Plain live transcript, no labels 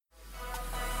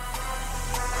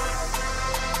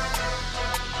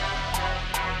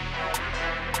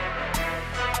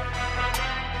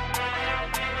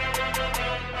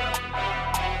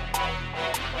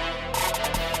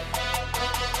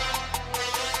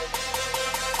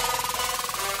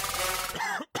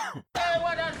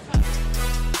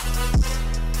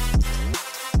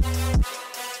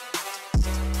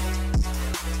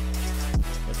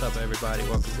everybody?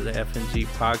 Welcome to the FnG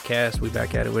podcast. We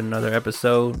back at it with another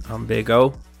episode. I'm Big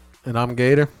O. And I'm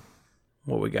Gator.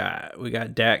 What we got? We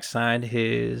got Dak signed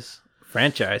his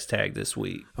franchise tag this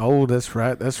week. Oh, that's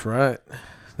right. That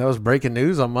was breaking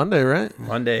news on Monday, right?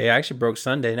 Monday. It actually broke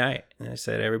Sunday night. And I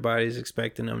said everybody's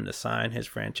expecting him to sign his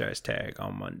franchise tag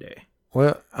on Monday.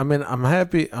 Well, I mean, I'm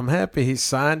happy he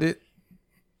signed it.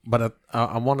 But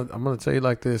I'm gonna tell you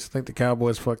like this. I think the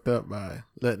Cowboys fucked up by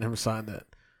letting him sign that.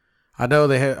 I know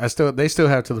they still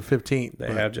have till the 15th.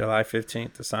 They have July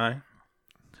 15th to sign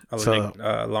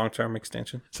a long-term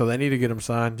extension. So they need to get him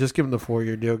signed. Just give him the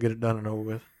 4-year deal. Get it done and over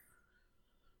with.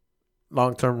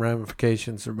 Long-term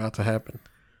ramifications are about to happen.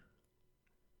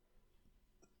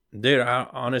 Dude,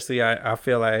 I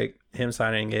feel like him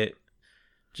signing it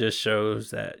just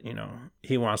shows that,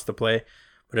 he wants to play.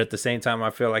 But at the same time, I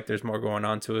feel like there's more going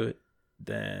on to it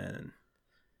than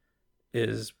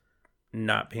is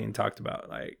not being talked about.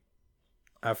 Like,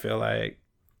 I feel like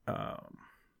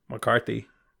McCarthy,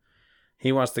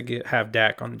 he wants to have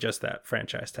Dak on just that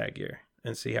franchise tag year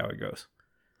and see how it goes.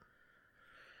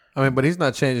 I mean, but he's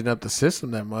not changing up the system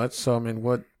that much. So, I mean,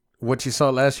 what you saw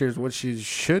last year is what you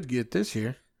should get this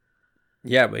year.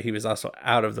 Yeah, but he was also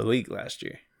out of the league last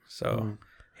year. So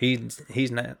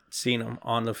he's not seen him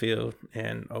on the field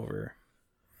in over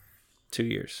 2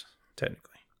 years,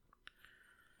 technically.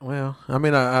 Well, I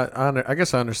mean, I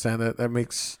guess I understand that. That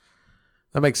makes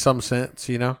some sense,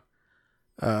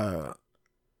 But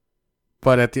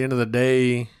at the end of the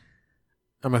day,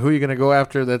 I mean, who are you going to go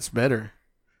after that's better?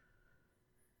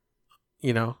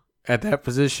 At that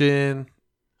position,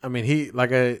 I mean,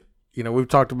 we've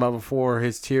talked about before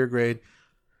his tier grade.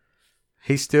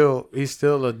 He's still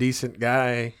a decent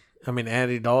guy. I mean,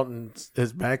 Andy Dalton's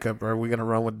his backup. Are we going to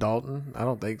run with Dalton? I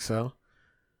don't think so.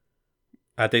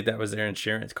 I think that was their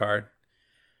insurance card.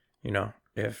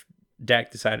 If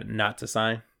Dak decided not to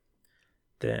sign,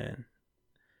 then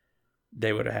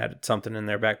they would have had something in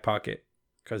their back pocket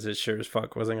because it sure as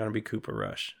fuck wasn't going to be Cooper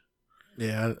Rush.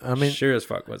 Yeah, I mean, sure as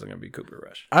fuck wasn't going to be Cooper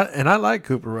Rush. I like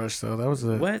Cooper Rush though. That was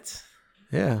what?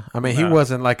 Yeah, I mean, he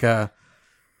wasn't like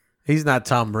he's not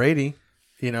Tom Brady,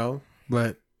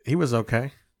 but he was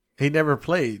okay. He never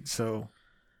played, so.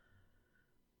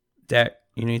 Dak,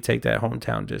 you need to take that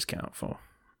hometown discount, fool.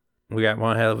 We got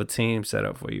one hell of a team set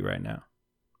up for you right now.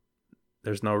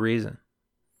 There's no reason.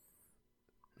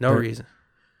 No reason.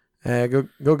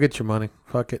 Go get your money.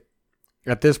 Fuck it.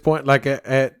 At this point, like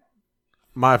at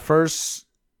my first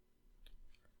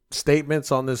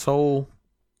statements on this whole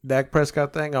Dak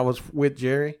Prescott thing, I was with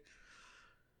Jerry,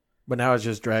 but now it's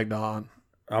just dragged on.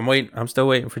 I'm still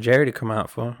waiting for Jerry to come out,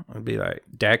 fool. I'd be like,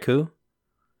 Dak who?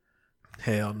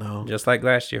 Hell no. Just like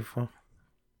last year, fool.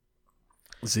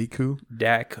 Zeke who?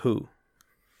 Dak who?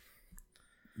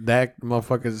 Dak,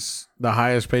 motherfucker's the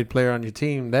highest paid player on your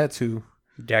team. That's who.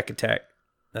 Dak Attack.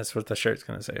 That's what the shirt's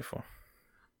going to say, fool.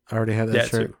 I already have that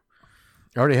shirt. Who.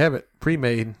 I already have it.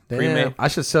 Pre-made. Damn, pre-made. I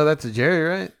should sell that to Jerry,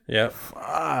 right? Yeah.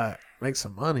 Fuck. Make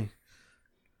some money.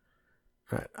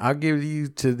 All right. I'll give you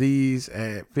to these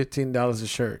at $15 a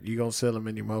shirt. You going to sell them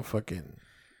in your motherfucking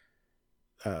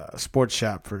sports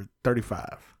shop for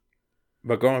 $35.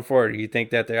 But going forward, do you think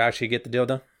that they'll actually get the deal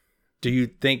done? Do you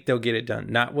think they'll get it done?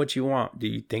 Not what you want. Do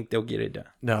you think they'll get it done?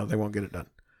 No, they won't get it done.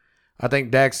 I think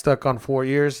Dak's stuck on 4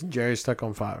 years and Jerry's stuck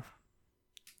on 5.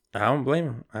 I don't blame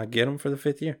him. I get him for the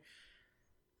 5th year.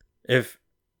 If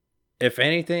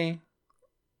anything,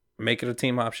 make it a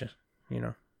team option,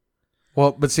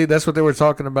 Well, but see, that's what they were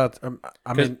talking about.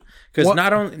 Because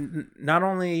not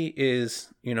only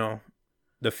is, the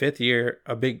 5th year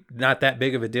not that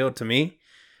big of a deal to me,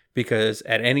 because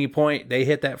at any point they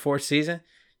hit that 4th season,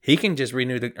 he can just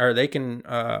they can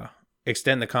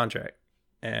extend the contract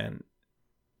and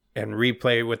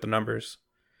replay with the numbers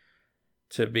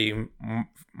to be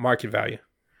market value.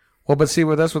 Well, but see,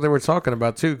 that's what they were talking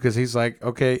about too, because he's like,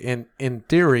 okay, in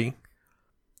theory,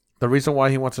 the reason why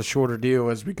he wants a shorter deal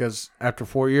is because after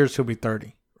 4 years he'll be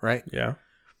 30, right? Yeah.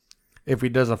 If he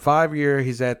does a 5-year,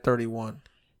 he's at 31.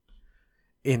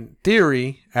 In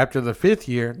theory, after the 5th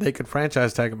year, they could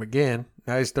franchise tag him again.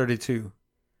 Now he's 32.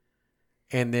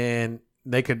 And then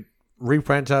they could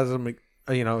re-franchise him,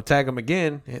 tag him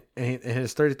again in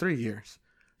his 33 years.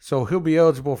 So he'll be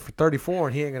eligible for 34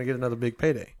 and he ain't going to get another big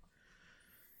payday.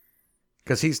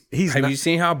 Because he's Have you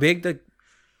seen how big the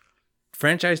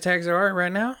franchise tags are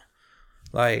right now?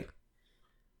 Like,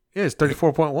 yeah, it's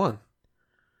 34.1.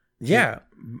 Yeah,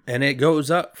 and it goes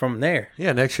up from there.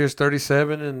 Yeah, next year's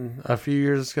 37, and a few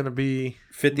years it's going to be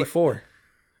 54.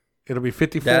 It'll be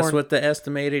 54. That's what the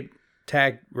estimated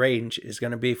tag range is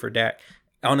going to be for Dak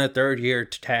on the 3rd year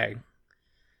to tag.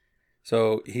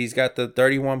 So he's got the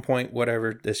 31 point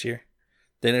whatever this year.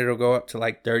 then it'll go up to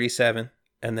like 37,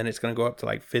 and then it's going to go up to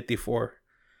like 54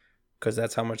 because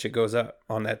that's how much it goes up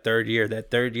on that third year.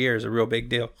 That third year is a real big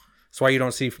deal. That's why you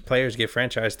don't see players get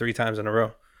franchised 3 times in a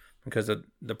row, because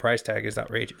the price tag is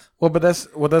outrageous. Well, but that's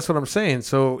what I'm saying.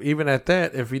 So even at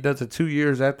that, if he does it 2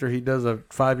 years after he does a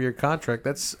 5-year contract,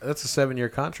 that's a 7-year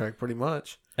contract pretty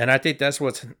much. And I think that's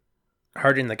what's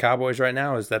hurting the Cowboys right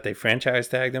now is that they franchise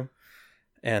tagged him,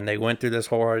 and they went through this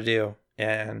whole ordeal,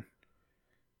 and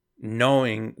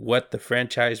knowing what the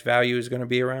franchise value is going to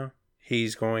be around,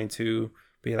 he's going to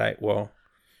be like, well,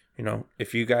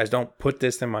 if you guys don't put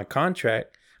this in my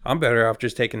contract, I'm better off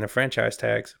just taking the franchise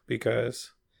tags,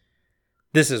 because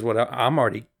this is what I'm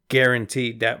already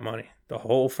guaranteed that money. The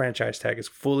whole franchise tag is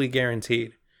fully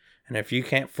guaranteed. And if you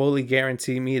can't fully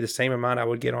guarantee me the same amount I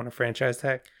would get on a franchise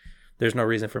tag, there's no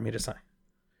reason for me to sign.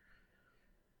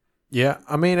 Yeah,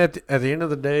 I mean, at the end of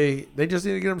the day, they just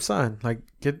need to get him signed. Like,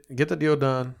 get the deal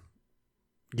done.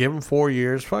 Give him 4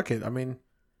 years. Fuck it. I mean,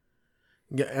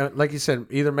 like you said,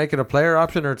 either make it a player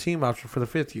option or a team option for the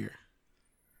 5th year.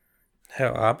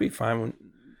 Hell, I'll be fine with.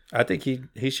 I think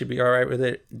he should be all right with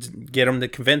it. Get him to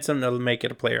convince him to make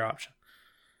it a player option.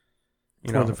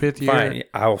 For the 5th year, fine.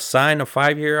 I'll sign a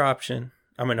 5-year option.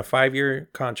 I'm in a 5-year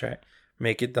contract.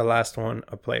 Make it the last one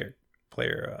a player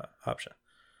option.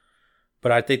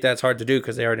 But I think that's hard to do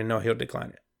because they already know he'll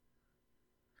decline it.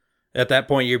 At that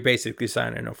point, you're basically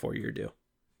signing a 4-year deal.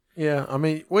 Yeah, I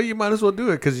mean, well, you might as well do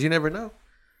it because you never know.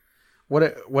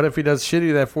 What if he does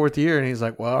shitty that 4th year and he's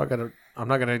like, well, I'm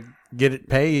not gonna get it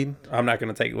paid. I'm not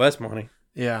gonna take less money.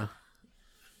 Yeah,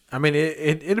 I mean,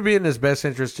 it'd be in his best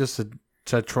interest just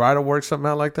to try to work something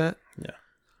out like that. Yeah.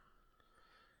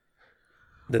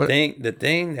 The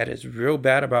thing that is real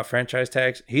bad about franchise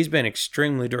tags, he's been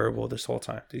extremely durable this whole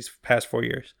time. These past 4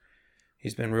 years,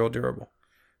 he's been real durable.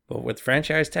 But with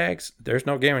franchise tags, there's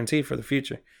no guarantee for the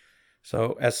future.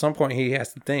 So at some point, he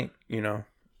has to think,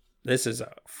 this is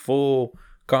a full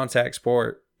contact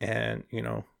sport, and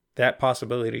that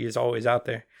possibility is always out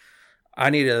there. I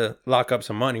need to lock up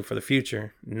some money for the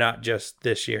future, not just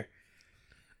this year.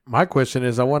 My question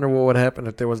is, I wonder what would happen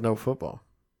if there was no football.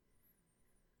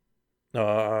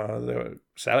 The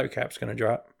salary cap's going to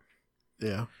drop.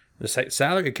 Yeah. The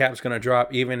salary cap's going to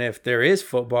drop even if there is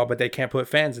football, but they can't put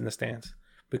fans in the stands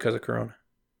because of Corona.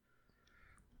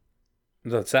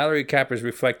 The salary cap is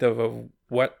reflective of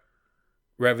what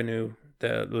revenue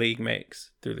the league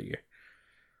makes through the year.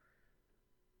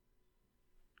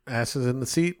 Asses in the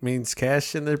seat means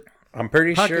cash in their I'm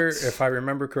pretty pockets. sure, if I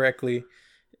remember correctly,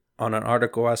 on an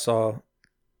article I saw,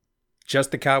 just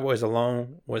the Cowboys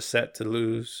alone was set to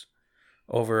lose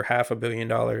over $500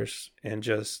 million in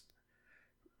just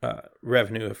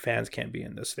revenue if fans can't be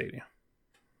in the stadium.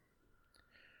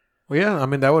 Well, yeah, I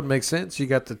mean, that would make sense. You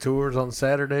got the tours on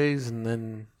Saturdays and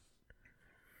then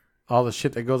all the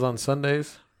shit that goes on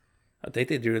Sundays. I think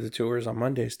they do the tours on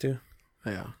Mondays too.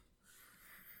 Yeah.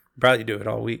 Probably do it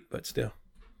all week, but still.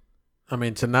 I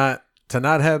mean, to not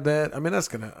have that, I mean, that's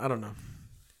going to, I don't know.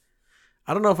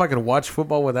 I don't know if I could watch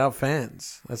football without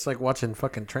fans. That's like watching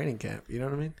fucking training camp. You know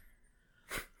what I mean?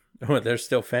 Well, there's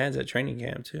still fans at training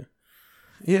camp too.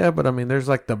 Yeah, but I mean, there's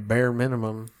like the bare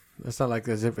minimum. It's not like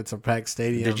as if it's a packed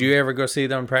stadium. Did you ever go see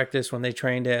them practice when they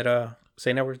trained at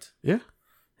St. Edwards? Yeah.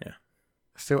 Yeah.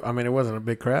 Still, I mean, it wasn't a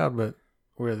big crowd, but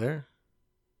we were there.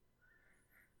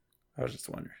 I was just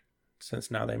wondering,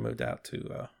 since now they moved out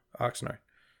to Oxnard.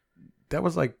 That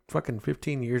was like fucking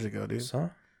 15 years ago, dude.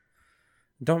 So,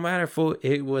 don't matter, fool.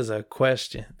 It was a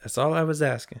question. That's all I was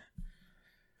asking.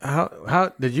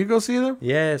 How did you go see them?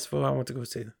 Yes, fool. I went to go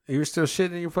see them. You were still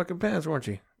shitting in your fucking pants, weren't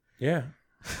you? Yeah.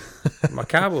 My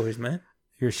Cowboys, man.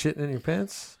 You were shitting in your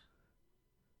pants?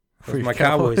 For my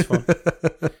Cowboys, fool.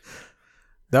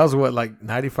 That was what, like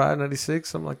 95, 96,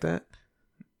 something like that?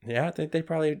 Yeah, I think they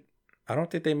probably... I don't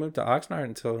think they moved to Oxnard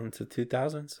until into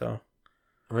 2000, so...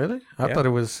 Really? I thought it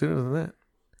was sooner than that.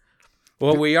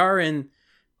 Well, we are in...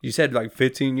 You said like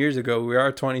 15 years ago. We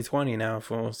are 2020 now,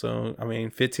 fool. So, I mean,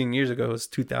 15 years ago was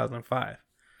 2005.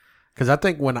 Because I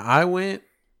think when we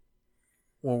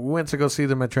went to go see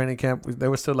them at training camp, they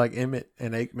were still like Emmett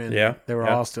and Aikman. Yeah. They were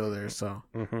all still there, so.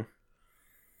 Mm-hmm.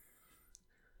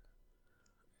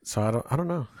 So I don't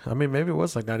know. I mean, maybe it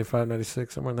was like 95,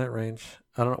 96, somewhere in that range.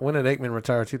 I don't know. When did Aikman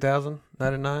retire? 2000?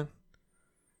 99?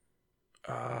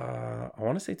 I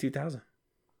want to say 2000.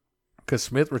 Because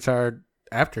Smith retired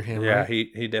after him, yeah, right?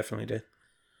 he definitely did.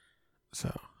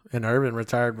 So, and Urban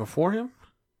retired before him?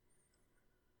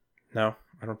 No,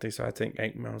 I don't think so. I think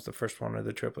Aikman was the first one of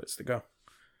the triplets to go.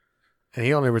 And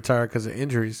he only retired because of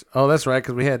injuries. Oh, that's right,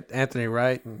 because we had Anthony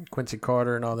Wright and Quincy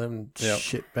Carter and all them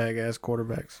shitbag ass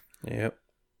quarterbacks. Yep.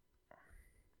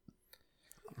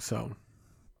 So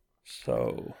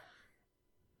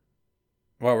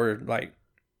while we're like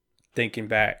thinking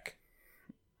back,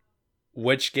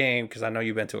 which game, because I know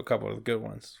you've been to a couple of the good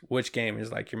ones, which game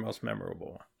is like your most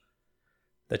memorable one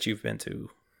that you've been to?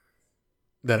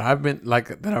 That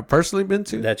I've personally been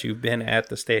to? That you've been at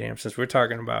the stadium, since we're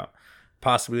talking about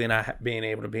possibly not being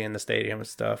able to be in the stadium and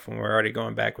stuff, and we're already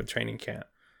going back with training camp.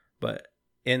 But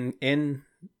in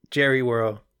Jerry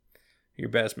World, your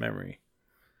best memory?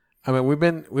 I mean, we've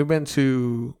been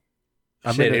to.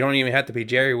 It don't even have to be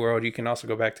Jerry World. You can also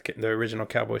go back to the original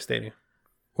Cowboy Stadium.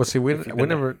 Well, see, we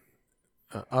never,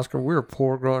 Oscar. We were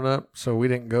poor growing up, so we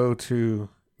didn't go to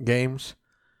games.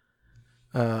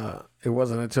 It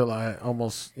wasn't until I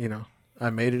almost, I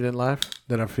made it in life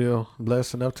that I feel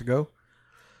blessed enough to go.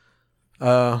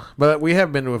 But we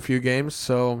have been to a few games,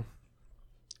 so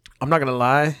I'm not gonna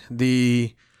lie.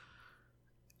 The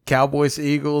Cowboys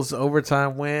Eagles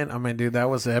overtime win. I mean, dude, that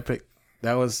was epic.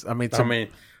 That was,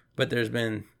 but there's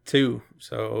been two.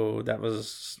 So that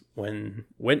was when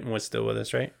Winton was still with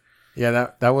us, right?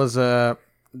 Yeah, that was I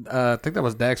think that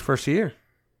was Dak's first year.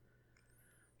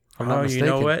 I'm not mistaken.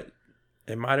 You know what?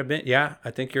 It might have been. Yeah,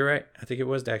 I think you're right. I think it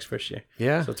was Dak's first year.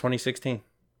 Yeah. So 2016.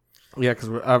 Yeah, because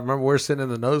I remember we're sitting in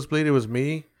the nosebleed. It was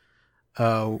me,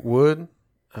 Wood,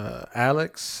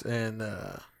 Alex, and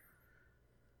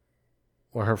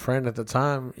her friend at the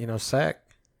time, Sack,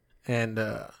 and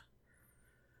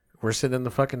we're sitting in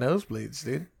the fucking nosebleeds,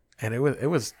 dude. And it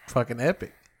was fucking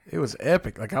epic. It was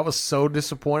epic. Like, I was so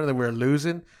disappointed that we were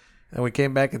losing, and we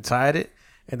came back and tied it.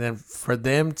 And then for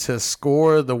them to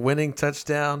score the winning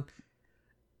touchdown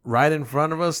right in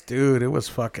front of us, dude, it was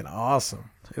fucking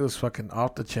awesome. It was fucking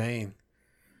off the chain.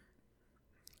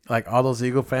 Like, all those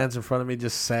Eagle fans in front of me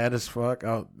just sad as fuck.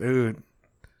 Oh, dude,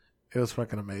 it was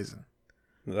fucking amazing.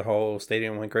 The whole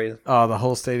stadium went crazy? Oh, the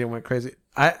whole stadium went crazy.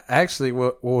 I actually,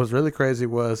 what was really crazy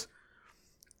was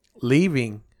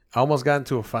leaving, I almost got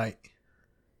into a fight.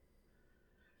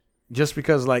 Just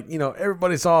because, like,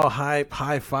 everybody's all hype,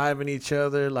 high-fiving each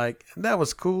other. Like, and that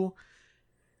was cool.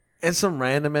 And some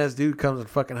random-ass dude comes and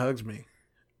fucking hugs me.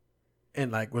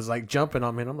 And, like, was, like, jumping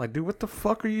on me. And I'm like, dude, what the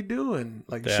fuck are you doing?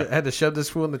 Like, I had to shove this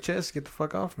fool in the chest, get the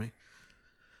fuck off me.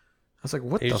 I was like,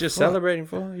 what the fuck? He's just celebrating,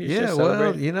 fool.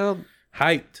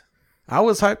 Hyped. I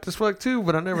was hyped as fuck, too.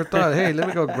 But I never thought, hey, let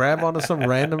me go grab onto some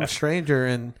random stranger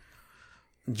and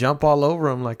jump all over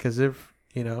him. Like, as if,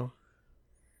 And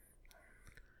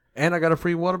I got a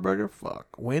free Whataburger. Fuck,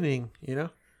 winning,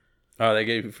 Oh, they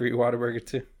gave you free Whataburger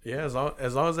too? Yeah, as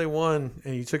long as they won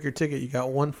and you took your ticket, you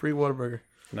got one free Whataburger.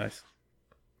 Nice.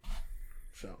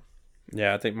 So.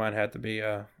 Yeah, I think mine had to be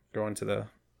going to the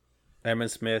Emmitt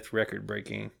Smith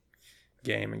record-breaking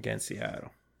game against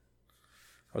Seattle.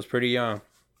 I was pretty young,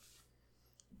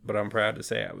 but I'm proud to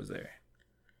say I was there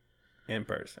in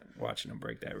person, watching him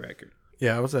break that record.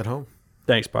 Yeah, I was at home.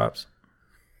 Thanks, Pops.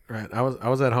 Right, I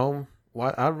was at home.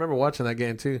 I remember watching that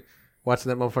game too, watching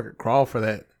that motherfucker crawl for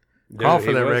that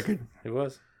record. He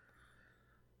was.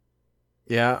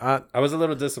 Yeah, I was a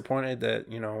little disappointed that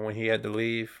when he had to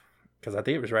leave, because I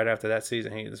think it was right after that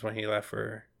season. That's when he left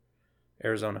for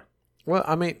Arizona. Well,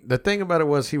 I mean, the thing about it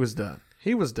was he was done.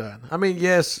 He was done. I mean,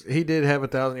 yes, he did have a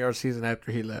 1,000-yard season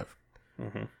after he left,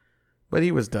 but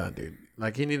he was done, dude.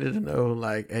 Like, he needed to know,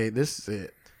 like, hey, this is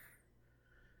it.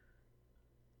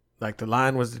 Like, the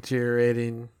line was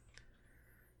deteriorating.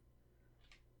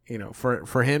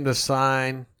 For him to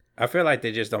sign. I feel like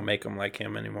they just don't make him like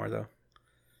him anymore, though.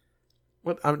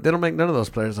 What? They don't make none of those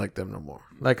players like them no more.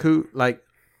 Like, who? Like,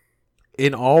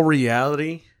 in all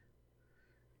reality,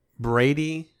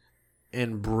 Brady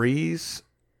and Breeze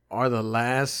are the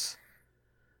last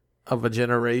of a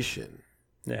generation.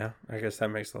 Yeah, I guess that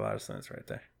makes a lot of sense right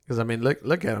there. Because, I mean, look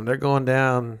at them. They're going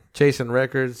down, chasing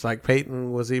records. Like,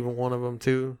 Peyton was even one of them,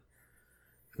 too.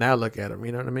 Now look at them.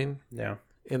 You know what I mean? Yeah.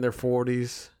 In their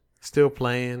 40s. Still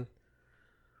playing.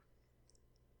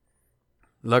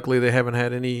 Luckily, they haven't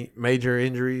had any major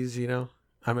injuries,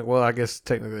 I mean, well, I guess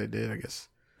technically they did, I guess.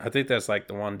 I think that's like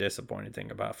the one disappointing thing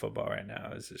about football right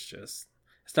now is it's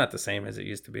not the same as it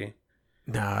used to be.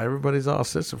 Nah, everybody's all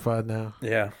sissified now.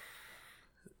 Yeah.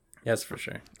 That's for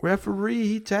sure. Referee,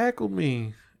 he tackled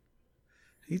me.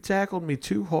 He tackled me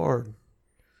too hard.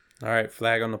 All right,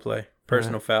 flag on the play.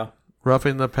 Personal foul.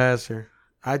 Roughing the passer.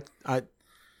 I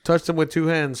touched him with two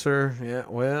hands, sir. Yeah,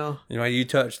 well. You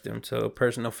touched him, so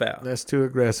personal foul. That's too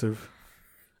aggressive.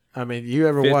 I mean, you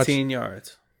ever 15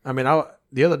 yards. I mean,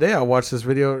 the other day I watched this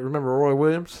video. Remember Roy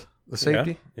Williams, the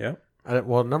safety? Yeah.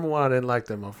 Well, number one, I didn't like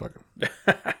that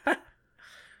motherfucker.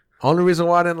 Only reason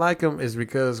why I didn't like him is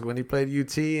because when he played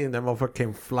UT and that motherfucker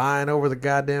came flying over the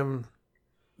goddamn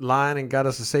line and got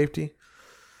us a safety.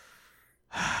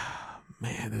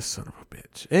 Man, this son of a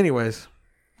bitch. Anyways,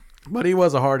 but he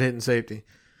was a hard-hitting safety,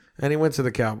 and he went to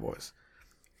the Cowboys.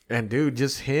 And, dude,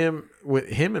 just him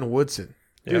and Woodson,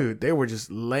 dude, they were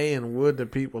just laying wood to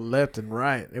people left and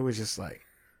right. It was just like,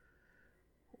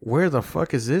 where the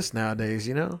fuck is this nowadays,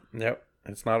 you know? Yep.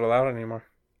 It's not allowed anymore.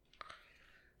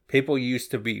 People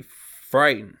used to be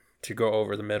frightened to go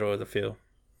over the middle of the field.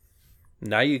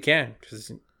 Now you can,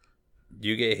 because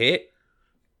you get hit,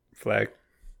 flag.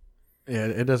 Yeah,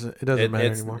 it doesn't matter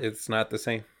anymore. It's not the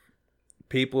same.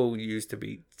 People used to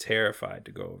be terrified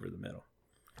to go over the middle.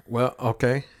 Well,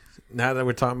 okay. Now that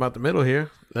we're talking about the middle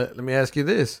here, let me ask you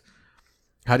this.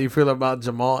 How do you feel about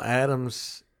Jamal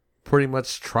Adams pretty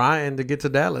much trying to get to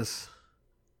Dallas?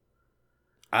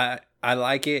 I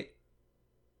like it.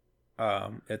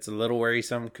 It's a little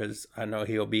worrisome because I know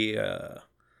he'll be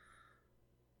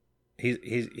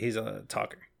he's a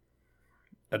talker,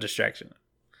 a distraction.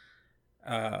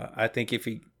 I think if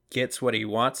he gets what he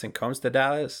wants and comes to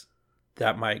Dallas,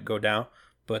 that might go down.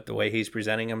 But the way he's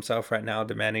presenting himself right now,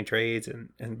 demanding trades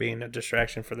and being a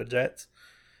distraction for the Jets,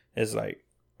 is like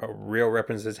a real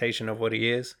representation of what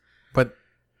he is. But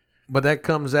that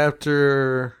comes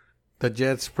after the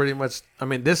Jets pretty much. I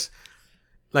mean, this,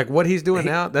 like what he's doing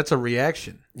now, that's a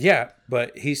reaction. Yeah,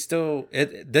 but he's still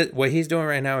what he's doing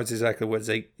right now is exactly what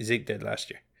Zeke did last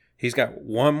year. He's got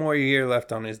one more year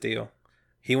left on his deal.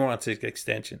 He wants his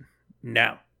extension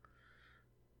now.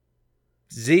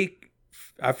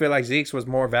 I feel like Zeke's was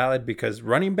more valid because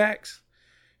running backs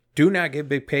do not get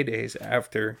big paydays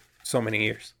after so many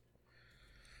years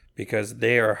because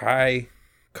they are high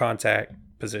contact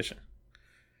position.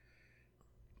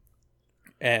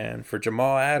 And for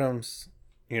Jamal Adams,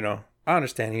 you know, I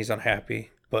understand he's unhappy,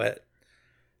 but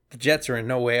the Jets are in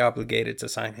no way obligated to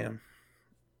sign him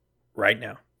right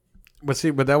now. But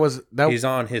see, he's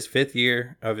on his 5th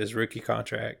year of his rookie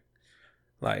contract.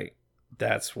 Like,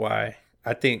 that's why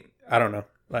I don't know.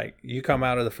 Like, you come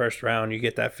out of the first round, you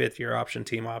get that 5th year option,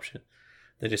 team option.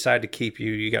 They decide to keep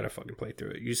you. You got to fucking play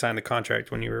through it. You signed the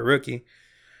contract when you were a rookie.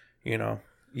 You know,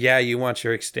 yeah, you want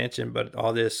your extension, but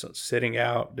all this sitting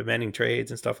out, demanding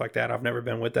trades and stuff like that, I've never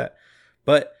been with that.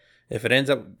 But if it ends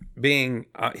up being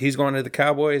he's going to the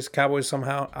Cowboys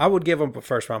somehow, I would give him a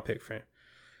 1st round pick for him.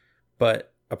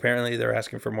 But apparently they're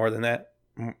asking for more than that.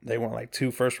 They want like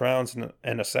 2 first rounds and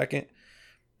a 2nd.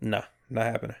 Nah, not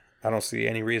happening. I don't see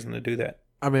any reason to do that.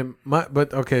 I mean,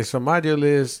 so my deal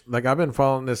is, like, I've been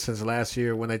following this since last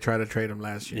year when they tried to trade him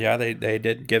last year. Yeah, they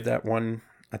did give that one.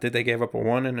 I think they gave up a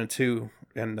 1 and a 2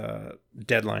 in the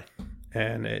deadline,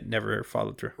 and it never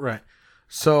followed through. Right.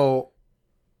 So,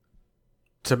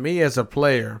 to me as a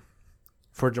player,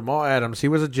 for Jamal Adams, he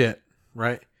was a Jet,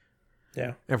 right?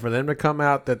 Yeah. And for them to come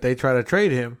out that they try to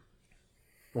trade him,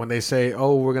 when they say,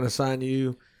 oh, we're going to sign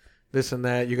you, this and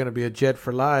that, you're going to be a Jet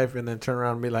for life, and then turn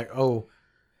around and be like, oh,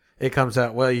 it comes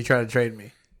out, well, you try to trade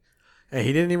me. And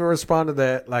he didn't even respond to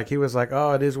that. Like, he was like,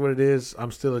 oh, it is what it is.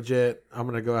 I'm still a Jet. I'm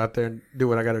going to go out there and do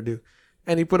what I got to do.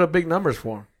 And he put up big numbers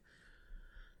for him.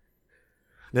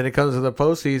 Then it comes to the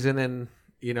postseason, and,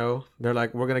 you know, they're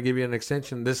like, we're going to give you an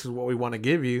extension. This is what we want to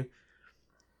give you.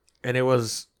 And it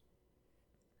was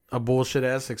a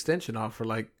bullshit-ass extension offer.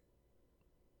 Like,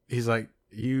 he's like,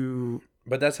 you...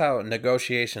 But that's how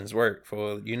negotiations work.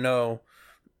 You know...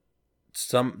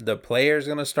 the player's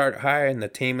going to start high and the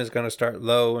team is going to start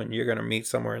low, and you're going to meet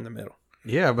somewhere in the middle.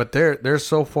 Yeah, but they're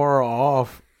so far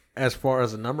off as far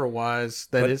as the number wise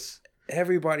that it's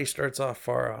everybody starts off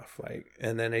far off, like,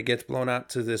 and then it gets blown out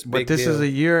to this big But this deal. is a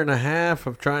year and a half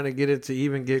of trying to get it to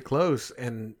even get close,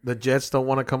 and the Jets don't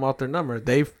want to come off their number.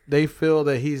 They feel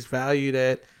that he's valued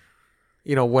at,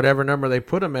 you know, whatever number they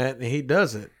put him at, and he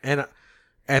does it. And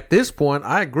at this point,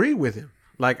 I agree with him.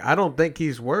 Like, I don't think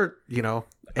he's worth, you know,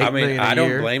 $8 million a I don't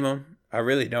year. blame him. I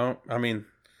really don't. I mean,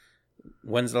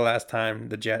 when's the last time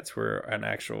the Jets were an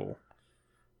actual,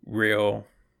 real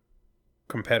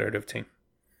competitive team?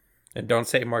 And don't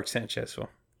say Mark Sanchez. Well,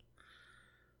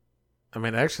 I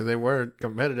mean, actually, they were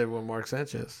competitive with Mark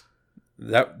Sanchez.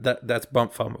 That's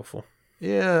bump fumbleable.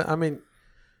 Yeah, I mean,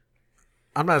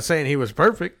 I'm not saying he was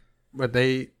perfect, but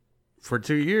for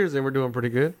 2 years, they were doing pretty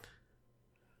good.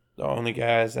 The only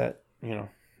guys that, you know,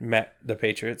 met the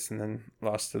Patriots and then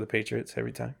lost to the Patriots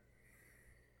every time.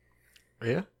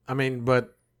 Yeah. I mean,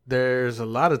 but there's a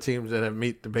lot of teams that have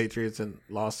meet the Patriots and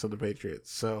lost to the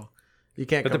Patriots. So you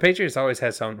can't. But the Patriots always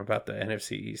had something about the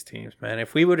NFC East teams, man.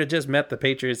 If we would have just met the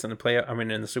Patriots in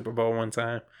the Super Bowl one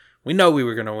time, we know we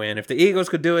were going to win. If the Eagles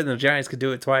could do it and the Giants could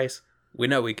do it twice, we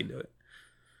know we could do it.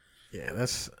 Yeah,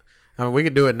 we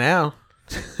could do it now.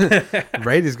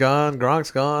 Brady's gone.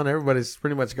 Gronk's gone. Everybody's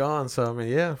pretty much gone. So, I mean,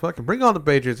 yeah, fucking bring on the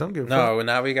Patriots. I don't give a fuck. No,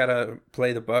 now we got to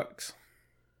play the Bucks.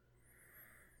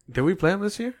 Did we play them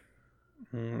this year?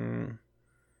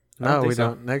 No, we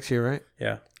don't. Next year, right?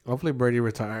 Yeah. Hopefully Brady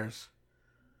retires.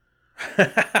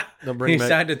 He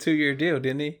signed a 2-year deal,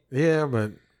 didn't he? Yeah,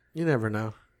 but you never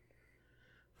know.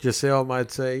 Giselle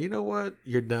might say, you know what?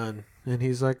 You're done. And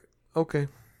he's like, okay.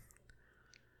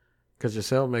 Because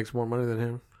Giselle makes more money than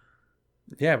him.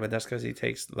 Yeah, but that's because he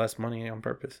takes less money on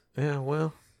purpose. Yeah,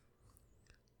 well.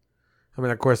 I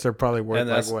mean, of course, they're probably worth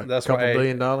like, what, a couple $1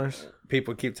 billion?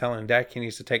 People keep telling Dak he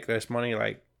needs to take less money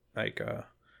like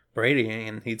Brady,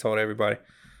 and he told everybody,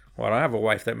 well, I don't have a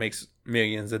wife that makes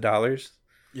millions of dollars.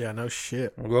 Yeah, no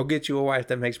shit. We'll get you a wife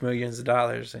that makes millions of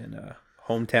dollars and a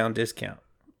hometown discount.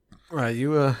 Right,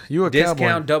 you a discount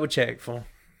cowboy. Double check, fool.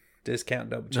 Discount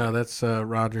double check. No, that's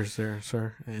Rogers there,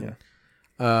 sir. And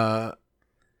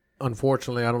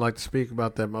unfortunately, I don't like to speak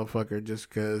about that motherfucker just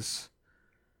because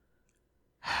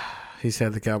he's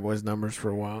had the Cowboys numbers for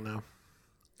a while now.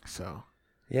 So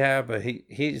yeah, but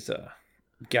he's a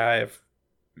guy of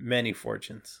many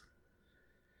fortunes.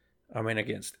 I mean,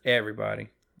 against everybody,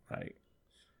 like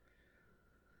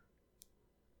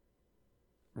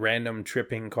random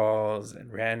tripping calls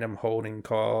and random holding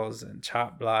calls and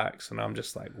chop blocks, and I'm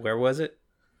just like, where was it?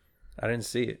 I didn't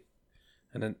see it.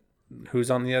 And then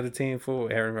who's on the other team? Fool,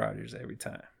 Aaron Rodgers every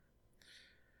time.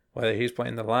 Whether he's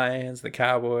playing the Lions, the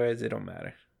Cowboys, it don't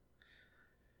matter.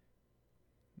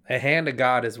 A hand of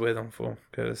God is with him, fool,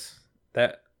 because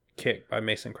that kick by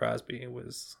Mason Crosby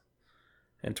was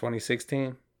in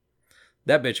 2016.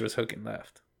 That bitch was hooking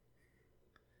left.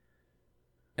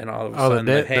 And all of a sudden,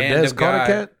 the hand of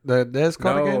God. The Dez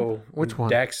Carter? Which one?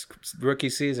 Dak's rookie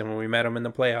season when we met him in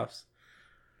the playoffs.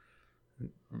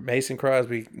 Mason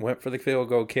Crosby went for the field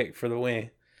goal kick for the win.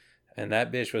 And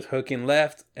that bitch was hooking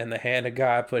left, and the hand of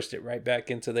God pushed it right back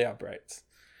into the uprights.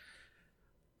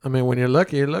 I mean, when you're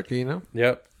lucky, you know?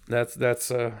 Yep.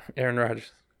 That's Aaron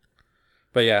Rodgers.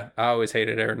 But yeah, I always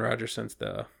hated Aaron Rodgers since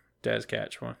the Dez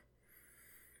catch one.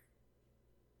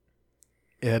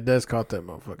 Yeah, Dez caught that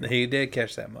motherfucker. He did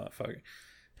catch that motherfucker.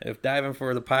 If diving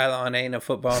for the pylon ain't a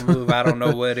football move, I don't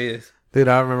know what is. Dude,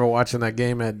 I remember watching that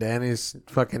game at Danny's.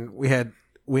 We had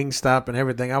Wingstop and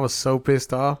everything. I was so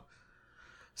pissed off.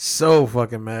 So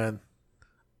fucking mad.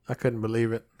 I couldn't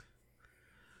believe it.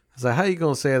 I was like, how you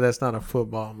going to say that's not a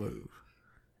football move?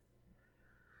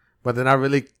 But then I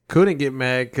really couldn't get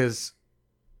mad because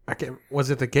was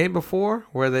it the game before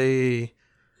where they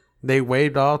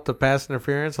waved off the pass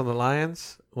interference on the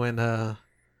Lions when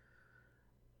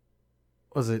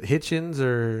was it Hitchens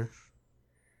or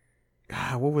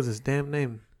what was his damn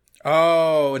name?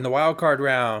 Oh, in the wild card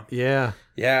round. Yeah.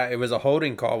 Yeah, it was a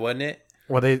holding call, wasn't it?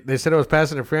 Well, they said it was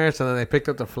pass interference, and then they picked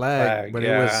up the flag but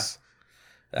yeah.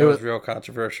 It was real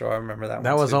controversial. I remember that one.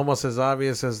 That was almost as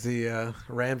obvious as the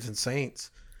Rams and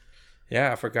Saints.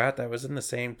 Yeah, I forgot that was in the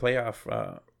same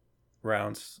playoff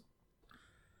rounds.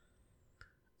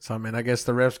 So, I mean, I guess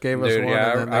the refs gave us one.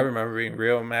 Yeah, I remember being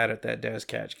real mad at that Dez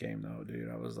catch game, though, dude.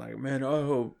 I was like, man, I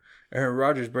hope Aaron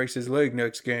Rodgers breaks his leg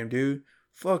next game, dude.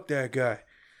 Fuck that guy.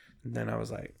 And then I was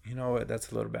like, you know what?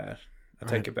 That's a little bad. I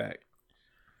take it back.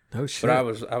 No shit. But I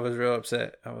was real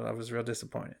upset. I was real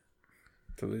disappointed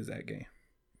to lose that game.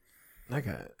 Like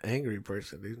an angry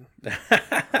person, dude.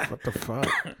 What the fuck?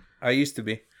 I used to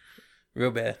be.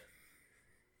 Real bad.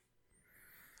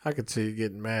 I could see you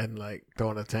getting mad and like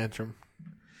throwing a tantrum.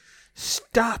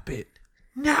 Stop it.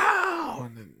 No.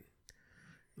 And then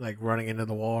like running into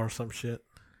the wall or some shit.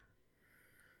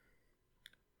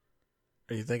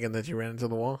 Are you thinking that you ran into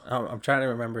the wall? I'm trying to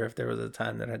remember if there was a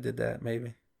time that I did that,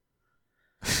 maybe.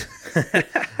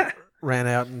 Ran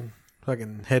out and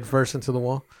fucking head first into the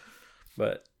wall.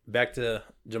 But back to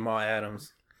Jamal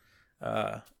Adams.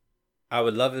 I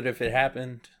would love it if it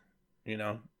happened. You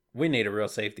know, we need a real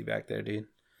safety back there, dude.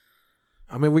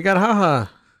 I mean, we got Haha.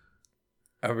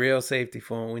 A real safety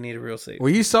phone. We need a real safety.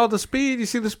 Well, you saw the speed. You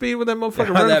see the speed with that motherfucker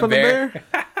running from the bear?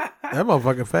 That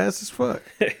motherfucker fast as fuck.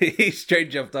 He straight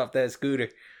jumped off that scooter.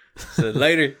 So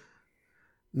later.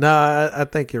 No, I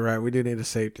think you're right. We do need a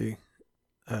safety.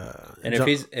 And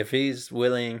if he's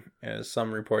willing, as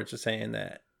some reports are saying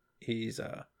that he's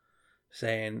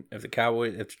saying if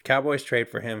the Cowboys trade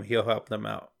for him, he'll help them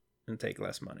out and take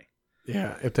less money.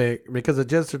 Yeah, because the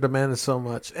Jets are demanding so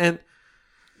much, and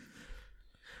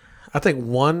I think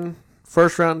one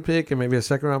first round pick and maybe a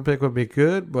second round pick would be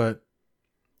good, but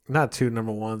not two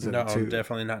number ones. No,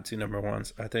 definitely not two number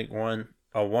ones. I think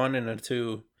a 1 and a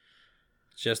 2,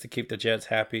 just to keep the Jets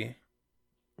happy,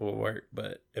 will work.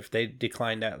 But if they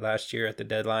declined that last year at the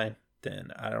deadline, then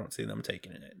I don't see them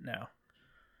taking it now.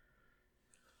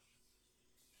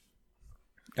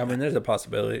 I mean, there's a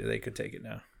possibility they could take it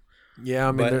now. Yeah,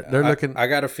 I mean, But they're looking. I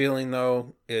got a feeling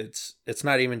though it's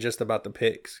not even just about the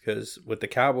picks, because with the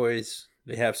Cowboys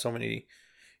they have so many,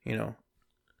 you know.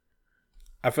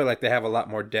 I feel like they have a lot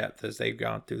more depth as they've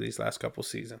gone through these last couple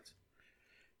seasons,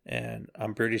 and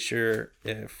I'm pretty sure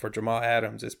if for Jamal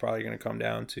Adams it's probably going to come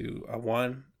down to a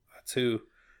 1, a 2,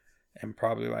 and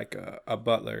probably like a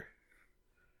Butler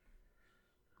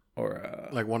or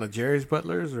Like one of Jerry's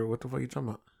butlers, or what the fuck are you talking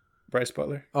about? Bryce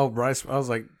Butler. Oh, Bryce. I was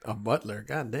like, a butler.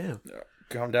 God damn.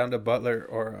 Come down to Butler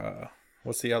or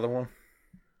what's the other one?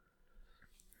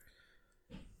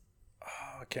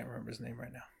 Oh, I can't remember his name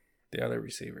right now. The other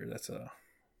receiver.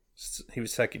 He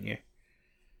was second year.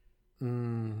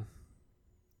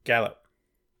 Gallup.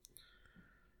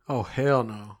 Oh, hell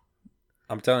no.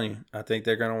 I'm telling you, I think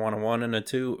they're gonna want a 1 and a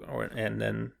 2, and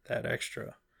then that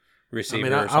extra receiver. I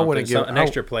mean, I wouldn't give an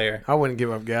extra player. I wouldn't give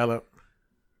up Gallup.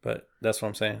 But that's what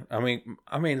I'm saying. I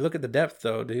mean, look at the depth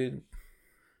though, dude.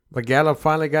 But Gallup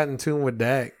finally got in tune with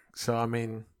Dak. So I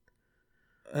mean,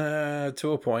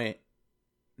 to a point,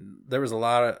 there was a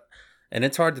lot of, and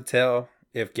it's hard to tell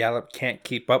if Gallup can't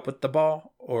keep up with the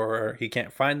ball, or he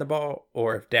can't find the ball,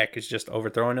 or if Dak is just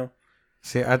overthrowing him.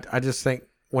 See, I just think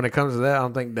when it comes to that, I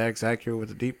don't think Dak's accurate with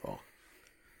the deep ball.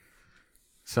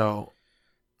 So,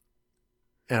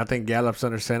 and I think Gallup's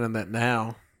understanding that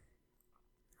now.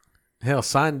 Hell,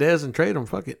 sign Dez and trade him.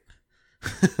 Fuck it.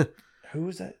 Who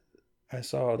was that? I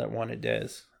saw that wanted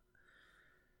Dez.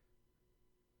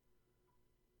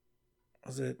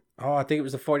 Was it? Oh, I think it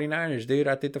was the 49ers, dude.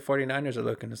 I think the 49ers are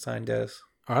looking to sign Dez.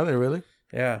 Are they really?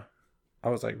 Yeah. I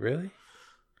was like, really?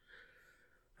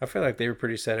 I feel like they were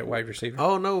pretty set at wide receiver.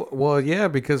 Oh, no. Well, yeah,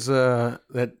 because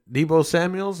that Debo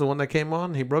Samuels, the one that came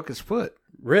on, he broke his foot.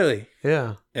 Really?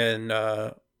 Yeah. And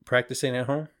practicing at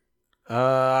home?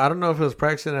 I don't know if it was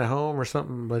practicing at home or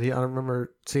something, but I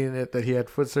remember seeing it that he had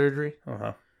foot surgery.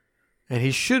 Uh-huh. And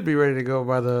he should be ready to go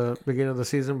by the beginning of the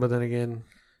season, but then again,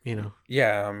 you know.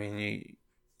 Yeah, I mean,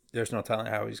 there's no telling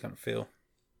how he's going to feel.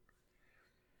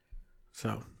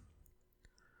 So.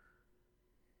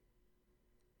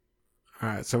 All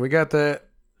right, so we got that.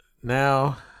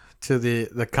 Now to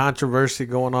the controversy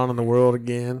going on in the world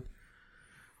again.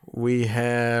 We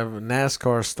have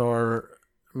NASCAR star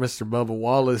Mr. Bubba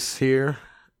Wallace here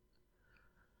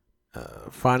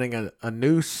finding a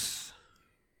noose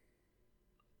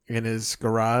in his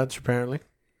garage, apparently.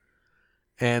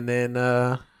 And then,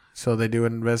 so they do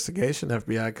an investigation.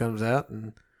 FBI comes out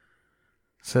and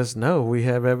says, no, we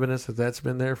have evidence that that's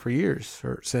been there for years,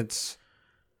 or since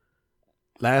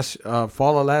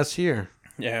fall of last year.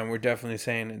 Yeah, and we're definitely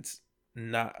saying it's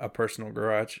not a personal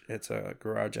garage. It's a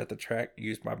garage at the track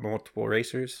used by multiple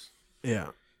racers. Yeah.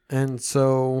 And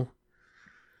so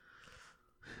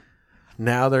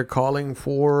now they're saying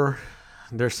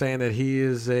that he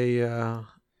is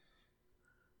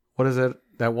what is it?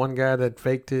 That one guy that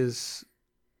faked his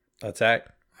attack?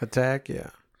 Yeah.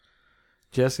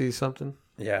 Jesse something?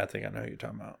 Yeah, I think I know who you're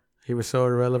talking about. He was so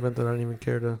irrelevant that I don't even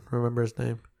care to remember his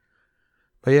name.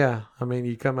 But yeah, I mean,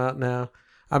 you come out now.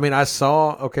 I mean,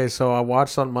 so I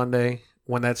watched on Monday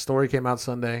when that story came out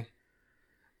Sunday,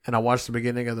 and I watched the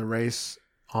beginning of the race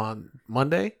on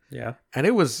Monday. Yeah. And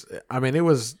it was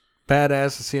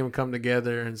badass to see them come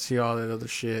together and see all that other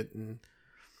shit. And,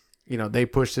 you know, they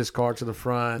pushed this car to the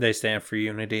front. They stand for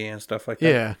unity and stuff like that.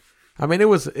 Yeah. I mean, it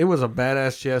was a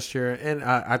badass gesture. And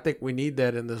I think we need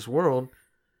that in this world.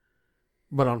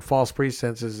 But on false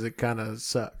pretenses, it kind of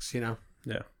sucks, you know?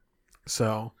 Yeah.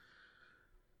 So,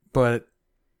 but,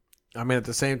 I mean, at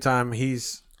the same time,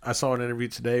 I saw an interview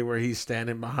today where he's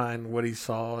standing behind what he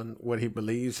saw and what he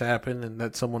believes happened, and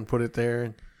that someone put it there,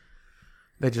 and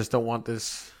they just don't want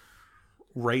this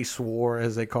race war,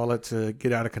 as they call it, to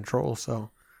get out of control.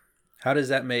 So, how does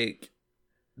that make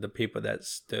the people that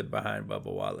stood behind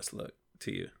Bubba Wallace look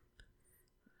to you?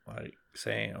 Like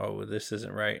saying, "Oh, this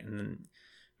isn't right," and then,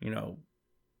 you know,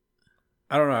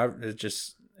 I don't know. It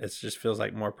just feels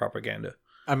like more propaganda.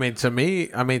 I mean, to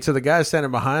the guys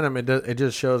standing behind him, it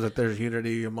just shows that there's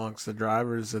unity amongst the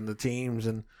drivers and the teams,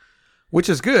 and which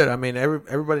is good. I mean,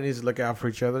 everybody needs to look out for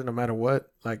each other, no matter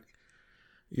what. Like,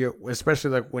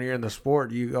 especially like when you're in the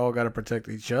sport, you all got to protect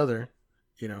each other.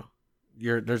 You know,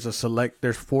 there's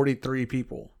 43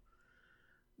 people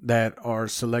that are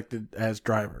selected as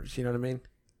drivers. You know what I mean?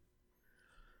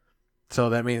 So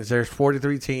that means there's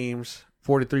 43 teams,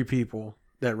 43 people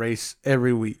that race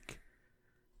every week.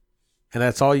 And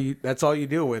that's all you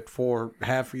deal with for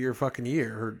half of your fucking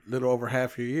year, or a little over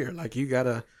half your year. Like, you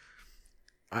gotta,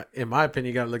 in my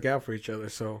opinion, you gotta look out for each other.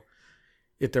 So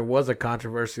if there was a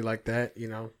controversy like that, you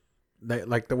know,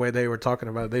 like the way they were talking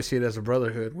about it, they see it as a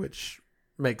brotherhood, which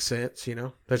makes sense,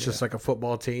 That's just like a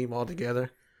football team all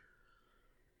together.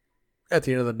 At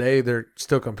the end of the day, they're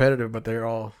still competitive, but they're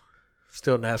all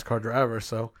still NASCAR drivers,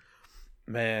 so.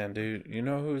 Man, dude, you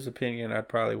know whose opinion I'd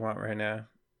probably want right now?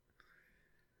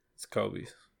 It's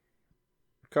Kobe's.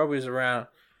 If Kobe's around,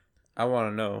 I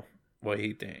want to know what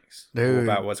he thinks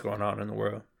about what's going on in the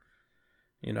world.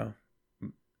 Because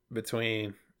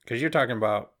you're talking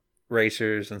about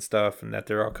racers and stuff and that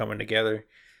they're all coming together.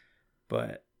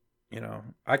 But,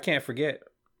 I can't forget,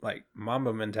 like,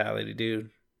 Mamba mentality,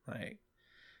 dude. Like,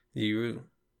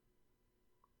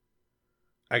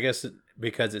 I guess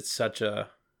because it's such a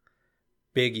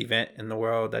big event in the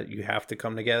world that you have to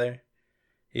come together,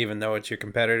 even though it's your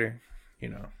competitor,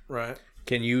 Right.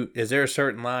 Is there a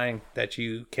certain line that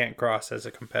you can't cross as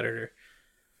a competitor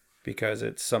because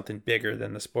it's something bigger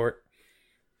than the sport?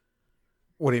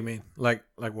 What do you mean? Like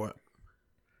what?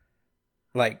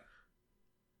 Like,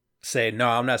 say, no,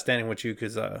 I'm not standing with you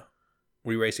because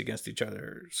we race against each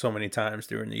other so many times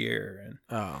during the year,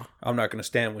 and I'm not going to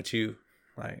stand with you.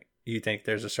 Like, you think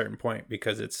there's a certain point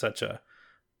because it's such a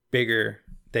bigger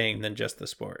thing than just the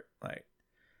sport, like,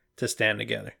 to stand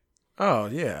together. Oh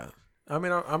yeah, I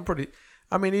mean, I'm pretty.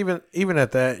 I mean, even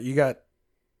at that, you got,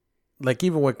 like,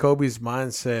 even with Kobe's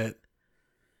mindset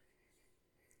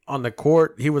on the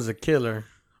court, he was a killer,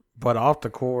 but off the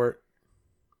court,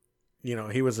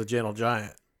 he was a gentle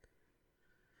giant.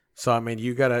 So I mean,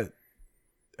 you gotta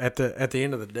at the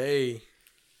end of the day.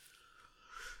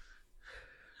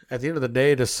 At the end of the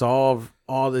day, to solve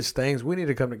all these things, we need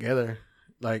to come together.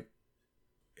 Like,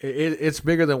 it's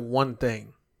bigger than one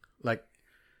thing. Like,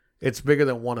 it's bigger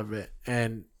than one event.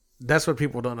 And that's what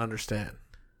people don't understand.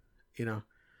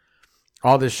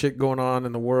 All this shit going on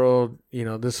in the world,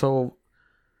 this whole,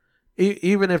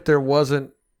 even if there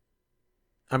wasn't,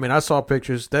 I mean, I saw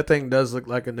pictures. That thing does look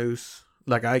like a noose.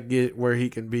 Like, I get where he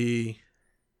can be.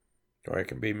 Or it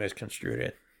can be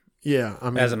misconstrued. Yeah. I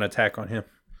mean, as an attack on him.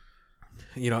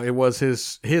 It was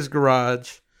his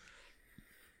garage.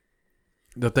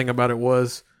 The thing about it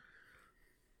was,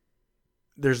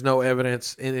 there's no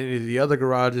evidence in any of the other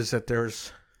garages that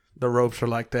the ropes are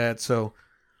like that. So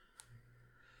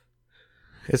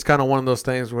it's kind of one of those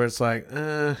things where it's like,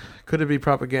 could it be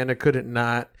propaganda? Could it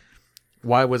not?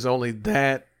 Why was only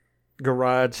that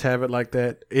garage have it like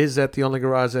that? Is that the only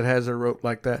garage that has a rope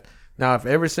like that? Now, if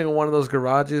every single one of those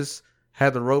garages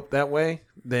had the rope that way,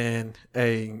 then,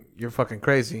 hey, you're fucking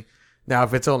crazy. Now,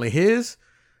 if it's only his,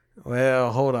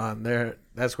 well, hold on.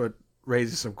 That's what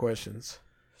raises some questions.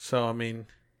 So, I mean,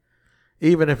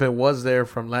 even if it was there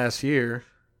from last year,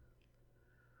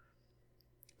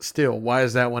 still, why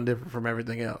is that one different from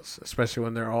everything else? Especially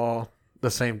when they're all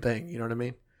the same thing. You know what I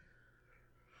mean?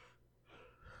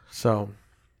 So,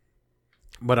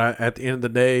 but at the end of the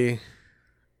day,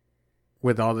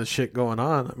 with all this shit going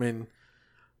on, I mean,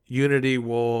 unity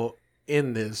will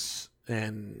end this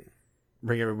and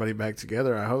bring everybody back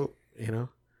together, I hope,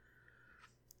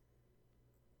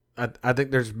 I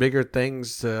think there's bigger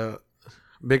things,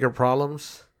 bigger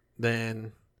problems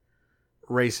than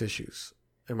race issues,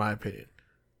 in my opinion.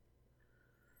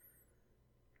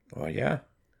 Well, yeah.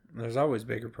 There's always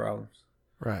bigger problems.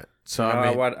 Right. So,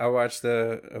 I watched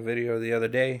a video the other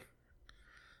day.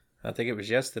 I think it was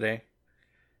yesterday.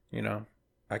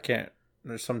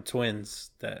 There's some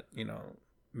twins that,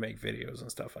 make videos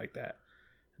and stuff like that.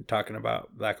 And talking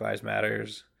about Black Lives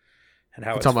Matters and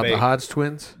how it's talking fake. About the Hodge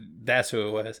twins? That's who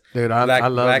it was. Dude, I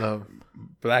love them.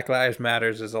 Black Lives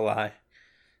Matters is a lie.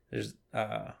 There's,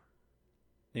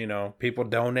 people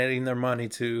donating their money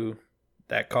to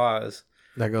that cause.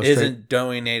 That goes isn't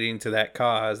donating to that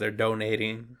cause. They're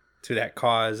donating to that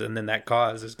cause, and then that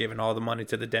cause is giving all the money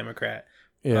to the Democrat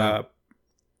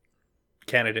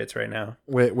candidates right now.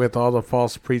 With all the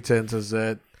false pretenses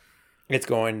that it's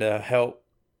going to help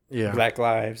Black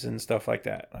lives and stuff like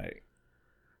that.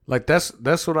 Like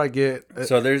that's what I get.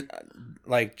 So there's,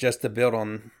 like, just to build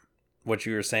on what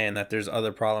you were saying, that there's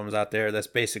other problems out there. That's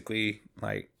basically,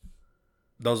 like,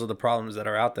 those are the problems that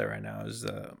are out there right now, is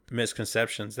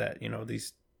misconceptions that,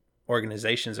 these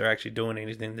organizations are actually doing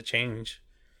anything to change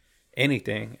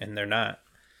anything, and they're not.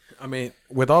 I mean,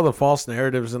 with all the false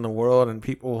narratives in the world, and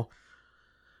people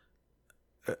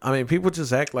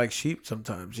just act like sheep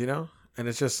sometimes, and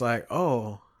it's just like,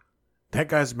 oh, that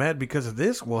guy's mad because of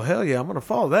this. Well, hell yeah, I'm going to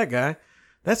follow that guy.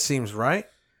 That seems right.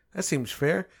 That seems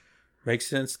fair. Makes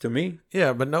sense to me.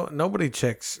 Yeah, but nobody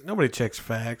checks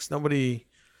facts. Nobody,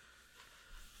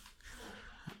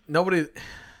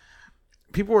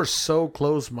 people are so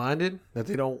close-minded that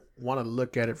they don't want to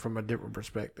look at it from a different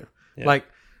perspective. Yeah.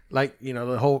 Like,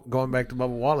 the whole going back to Bubba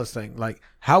Wallace thing. Like,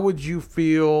 how would you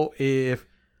feel if,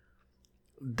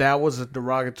 that was a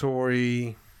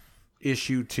derogatory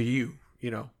issue to you,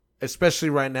 especially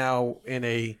right now in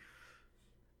a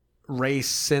race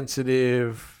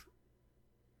sensitive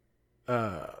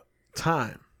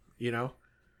time,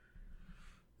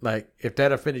 like if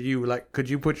that offended you, like could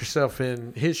you put yourself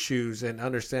in his shoes and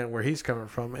understand where he's coming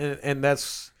from? And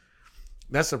that's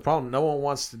the problem. No one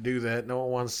wants to do that. No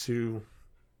one wants to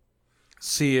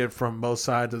see it from both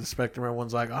sides of the spectrum.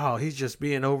 Everyone's like, oh, he's just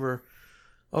being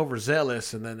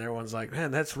overzealous, and then everyone's like,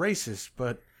 man, that's racist.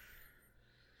 But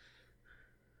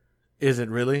is it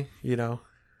really?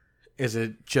 Is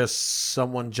it just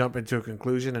someone jumping to a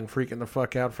conclusion and freaking the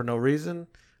fuck out for no reason?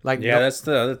 Like, yeah, that's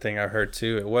the other thing I heard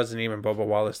too. It wasn't even Bubba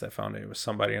Wallace that found it. It was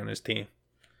somebody on his team.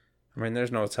 I mean,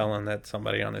 there's no telling that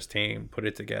somebody on his team put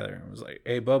it together and was like,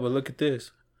 hey, Bubba, look at this.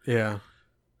 Yeah.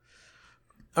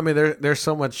 I mean, there's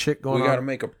so much shit going on. We got to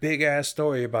make a big-ass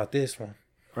story about this one.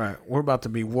 Right. We're about to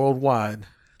be worldwide.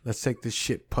 Let's take this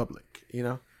shit public,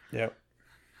 Yep.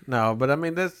 No, but I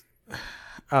mean,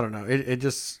 I don't know. It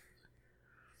just...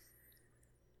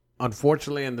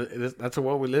 Unfortunately, that's the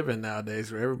world we live in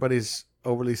nowadays, where everybody's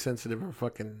overly sensitive and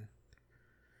fucking...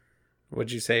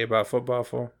 What'd you say about football,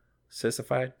 fool?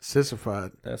 Sissified?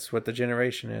 Sissified. That's what the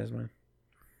generation is, man.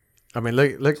 I mean,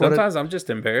 look. Sometimes I'm just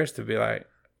embarrassed to be like,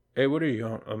 hey, what are you,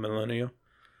 a millennial?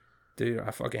 Dude,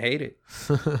 I fucking hate it.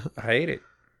 I hate it.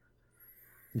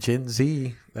 Gen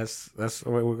Z. That's the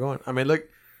way we're going. I mean, look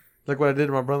what I did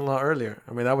to my brother-in-law earlier.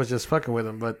 I mean, I was just fucking with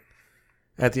him, but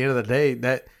at the end of the day,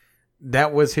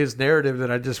 that was his narrative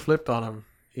that I just flipped on him,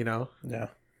 Yeah.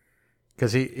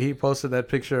 Because he posted that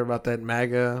picture about that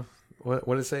MAGA, what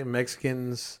did it say?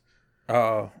 Mexicans.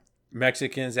 Oh,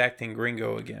 Mexicans acting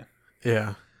gringo again.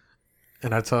 Yeah.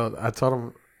 And I told him, I told him,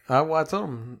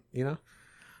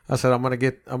 I said, I'm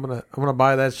gonna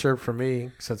buy that shirt for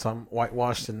me since I'm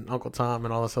whitewashed and Uncle Tom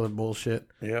and all this other bullshit.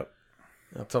 Yep.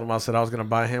 I told him, I said I was gonna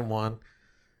buy him one,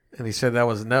 and he said that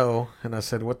was no. And I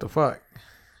said, what the fuck?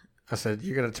 I said,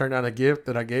 you're gonna turn down a gift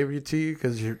that I gave you to you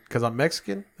because I'm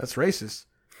Mexican? That's racist.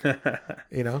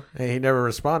 And he never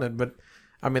responded. But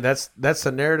I mean, that's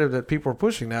the narrative that people are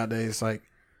pushing nowadays. Like,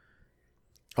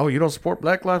 oh, you don't support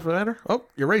Black Lives Matter? Oh,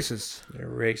 you're racist. You're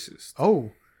racist.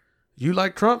 Oh, you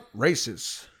like Trump?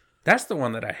 Racist. That's the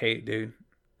one that I hate, dude.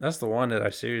 That's the one that I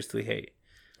seriously hate.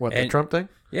 What, the Trump thing?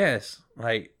 Yes.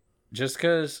 Like, just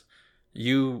because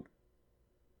you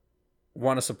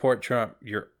want to support Trump,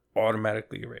 you're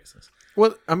automatically racist.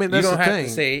 Well, I mean, that's the thing. You don't have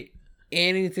to say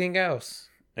anything else.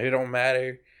 It don't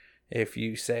matter if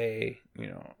you say,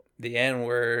 the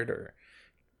N-word or,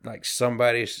 like,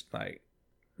 somebody's, like,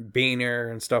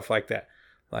 beaner and stuff like that.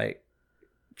 Like,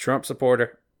 Trump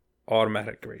supporter,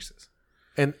 automatic racist.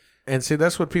 And see,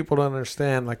 that's what people don't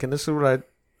understand. Like, and this is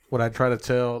what I try to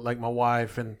tell, like, my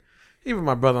wife and even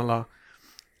my brother-in-law.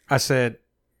 I said,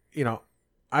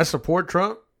 I support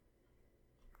Trump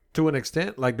to an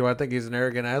extent. Like, do I think he's an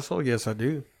arrogant asshole? Yes, I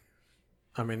do.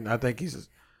 I mean, do I think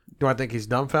he's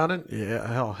dumbfounded?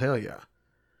 Yeah, hell yeah.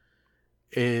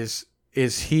 Is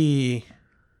he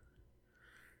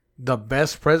the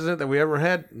best president that we ever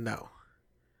had? No.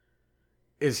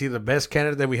 Is he the best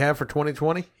candidate that we have for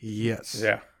 2020? Yes.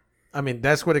 Yeah. I mean,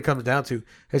 that's what it comes down to.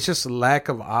 It's just lack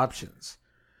of options.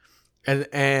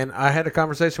 And I had a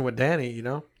conversation with Danny,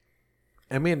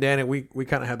 and me and Danny, we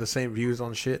kind of have the same views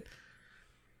on shit.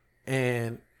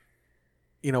 And,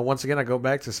 once again, I go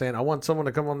back to saying, I want someone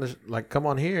to come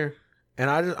on here. And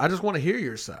I just want to hear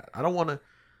your side. I don't want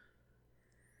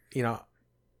to,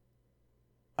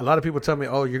 a lot of people tell me,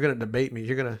 oh, you're going to debate me.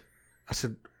 I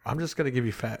said, I'm just going to give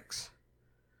you facts.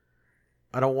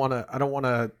 I don't want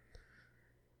to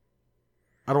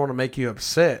make you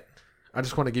upset. I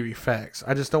just want to give you facts.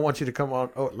 I just don't want you to come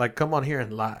on here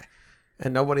and lie.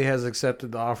 And nobody has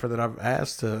accepted the offer that I've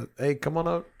asked to, hey, come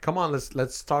on,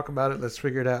 let's talk about it. Let's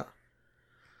figure it out.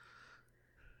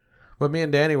 But me and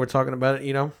Danny were talking about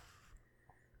it,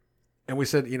 and we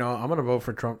said, I'm going to vote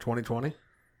for Trump 2020.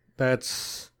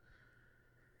 It's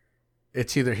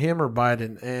either him or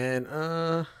Biden. And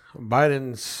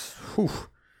Biden's,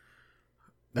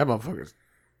 that motherfucker's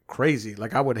crazy.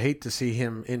 Like, I would hate to see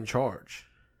him in charge.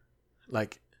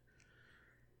 Like,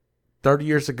 30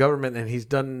 years of government and he's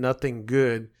done nothing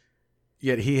good,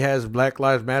 yet he has Black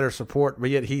Lives Matter support, but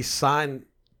yet he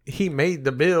made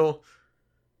the bill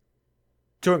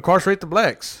to incarcerate the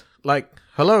blacks. Like,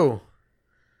 hello.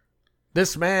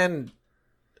 This man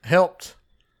helped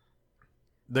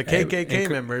the KKK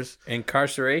members.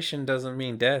 Incarceration doesn't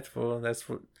mean death, fool. That's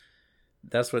what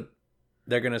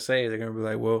they're going to say. They're going to be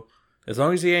like, well, as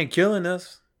long as he ain't killing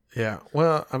us. Yeah.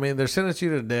 Well, I mean, they're sentencing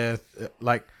you to death.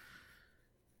 Like,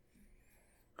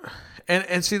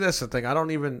 And see, that's the thing.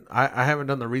 I haven't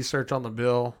done the research on the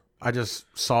bill. I just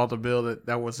saw the bill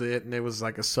that was it, and it was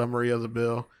like a summary of the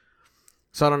bill.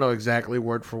 So I don't know exactly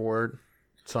word for word.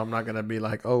 So I'm not gonna be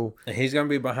like, oh, And he's gonna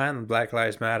be behind Black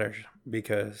Lives Matter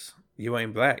because you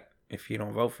ain't black if you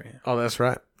don't vote for him. oh, that's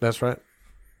right, that's right.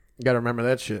 You got to remember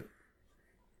that shit.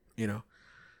 You know.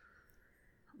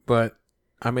 But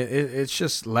I mean, it's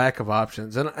just lack of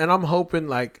options, and I'm hoping,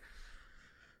 like,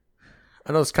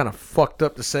 I know it's kind of fucked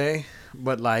up to say,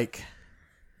 but like,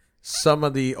 some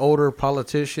of the older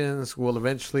politicians will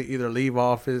eventually either leave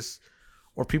office,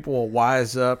 or people will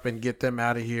wise up and get them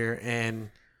out of here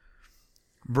and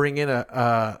bring in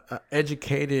a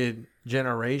educated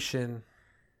generation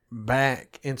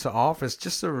back into office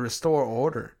just to restore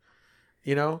order.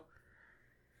 You know,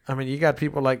 I mean, you got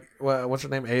people like what's her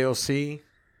name, AOC,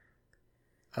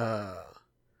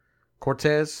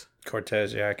 Cortez.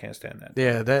 Cortez, yeah, I can't stand that.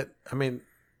 Yeah, I mean,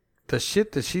 the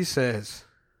shit that she says,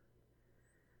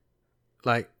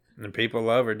 like, and people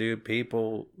love her, dude.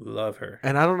 People love her,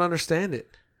 and I don't understand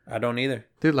it. I don't either,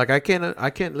 dude. Like, I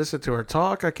can't listen to her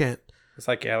talk. I can't. It's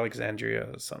like Alexandria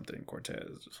or something,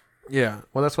 Cortez. Yeah,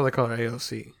 well, that's what they call her,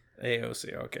 AOC.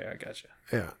 AOC, okay, I got you.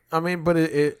 Yeah, I mean, but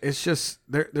it's just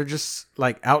they're just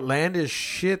like outlandish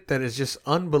shit that is just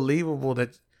unbelievable.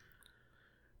 That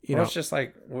you know, it's just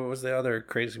like, what was the other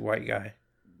crazy white guy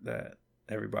that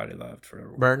everybody loved for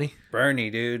Bernie,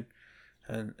 dude,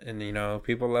 and you know,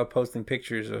 people love posting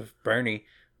pictures of Bernie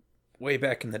way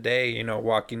back in the day, you know,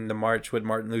 walking the march with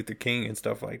Martin Luther King and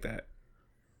stuff like that,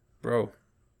 bro.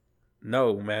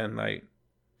 No, man, like,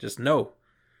 just no.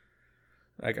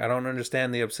 Like, I don't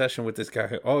understand the obsession with this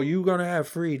guy. Oh, you gonna have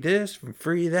free this, and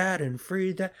free that, and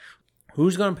free that.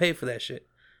 Who's gonna pay for that shit?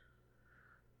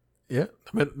 Yeah,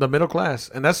 the middle class.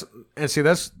 And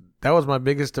that was my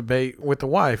biggest debate with the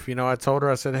wife. You know, I told her,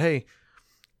 I said, hey,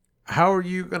 how are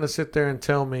you gonna sit there and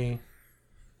tell me,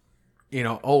 you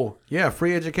know, oh, yeah,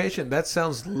 free education, that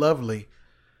sounds lovely.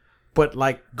 But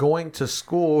like going to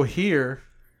school here,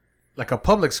 like a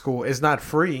public school, is not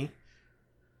free.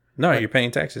 No, like, you're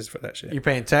paying taxes for that shit. You're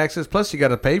paying taxes, plus you got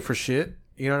to pay for shit.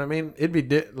 You know what I mean? It'd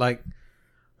be like,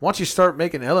 once you start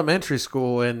making elementary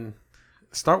school and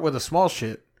start with the small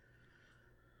shit,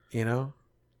 you know,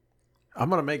 I'm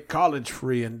going to make college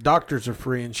free and doctors are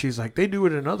free. And she's like, they do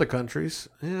it in other countries.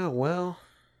 Yeah, well,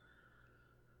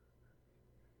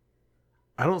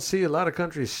 I don't see a lot of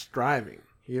countries striving.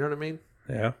 You know what I mean?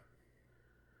 Yeah.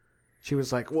 She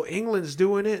was like, well, England's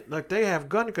doing it. Like, they have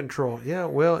gun control. Yeah,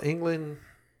 well, England,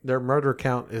 their murder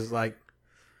count is like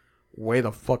way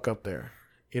the fuck up there.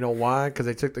 You know why? Because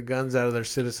they took the guns out of their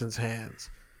citizens' hands.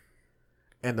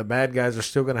 And the bad guys are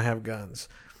still going to have guns.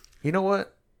 You know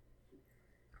what?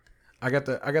 I got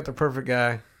the perfect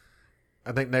guy.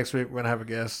 I think next week we're going to have a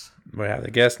guest. We have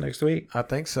the guest next week? I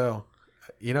think so.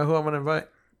 You know who I'm going to invite?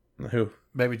 Who?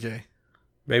 Baby J.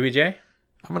 Baby J?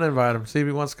 I'm going to invite him. See if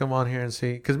he wants to come on here and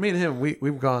see. Because me and him,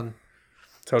 we've gone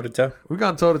toe-to-toe. We've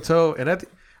gone toe-to-toe. And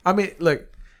I mean, look,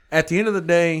 at the end of the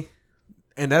day,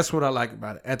 and that's what I like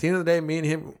about it. At the end of the day, me and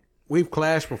him, we've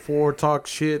clashed before, talked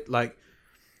shit. Like,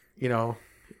 you know,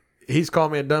 he's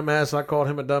called me a dumbass. I called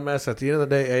him a dumbass. At the end of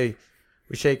the day, hey,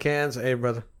 we shake hands. Hey,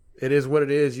 brother, it is what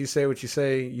it is. You say what you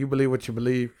say. You believe what you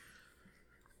believe.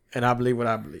 And I believe what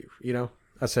I believe. You know,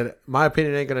 I said, my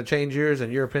opinion ain't going to change yours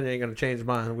and your opinion ain't going to change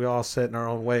mine. We all set in our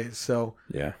own ways. So,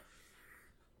 yeah.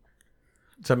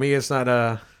 To me, it's not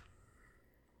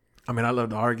I mean, I love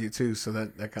to argue too, so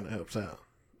that kind of helps out.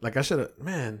 Like, I should have,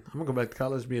 man, I'm going to go back to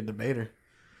college, be a debater.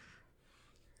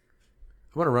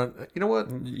 I'm going to run, you know what?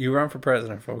 You run for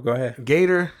president, folks. Go ahead.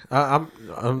 Gator, you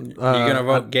going to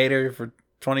vote Gator for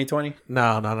 2020?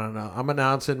 No. I'm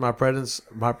announcing my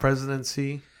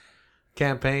presidency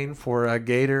campaign for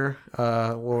Gator,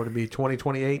 what would it be,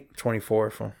 2028? 24,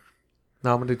 fool.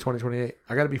 No, I'm going to do 2028.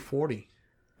 I got to be 40.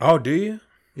 Oh, do you?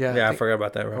 Yeah. I forgot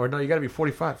about that, bro. Or no, you got to be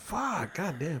 45. Fuck,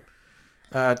 goddamn.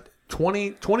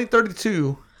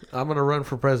 2032, I'm going to run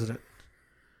for president.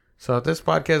 So if this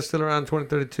podcast is still around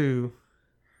 2032,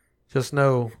 just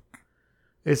know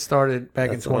it started back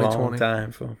in 2020. Long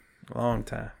time, fool. Long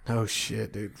time. Oh,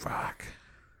 shit, dude. Fuck.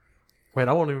 Wait,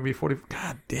 I won't even be 40.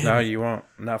 God damn. No, you won't.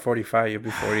 Not 45. You'll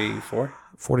be 44.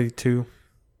 42.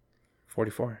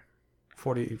 44.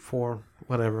 44.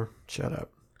 Whatever. Shut up.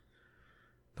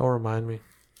 Don't remind me.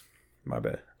 My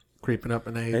bad. Creeping up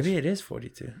in age. Maybe it is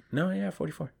 42. No, yeah,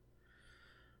 44.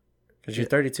 Because you're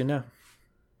 32 now.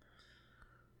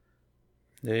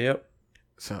 Yep.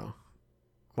 So,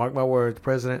 mark my words,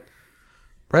 President,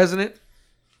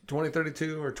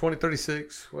 2032 or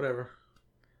 2036, whatever.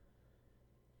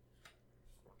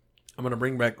 I'm going to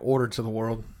bring back order to the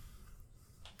world.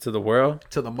 To the world?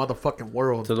 To the motherfucking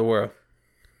world. To the world.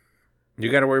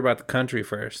 You got to worry about the country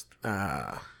first.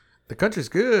 The country's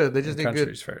good. They just need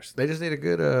good. First. They just need a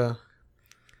good.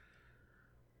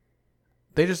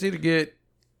 They just need to get.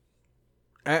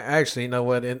 Actually, you know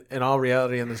what? In all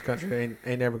reality, in this country,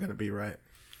 ain't never gonna be right.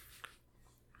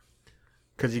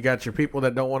 Because you got your people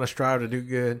that don't want to strive to do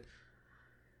good,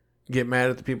 get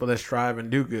mad at the people that strive and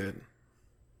do good.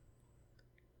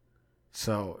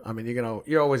 So I mean,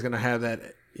 you're always gonna have that,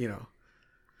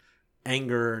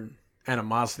 anger and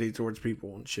animosity towards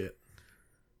people and shit.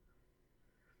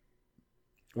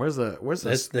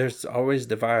 There's always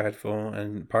divide, fool,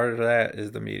 and part of that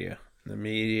is the media. The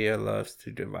media loves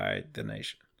to divide the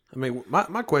nation. I mean,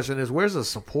 my question is, where's the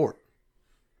support?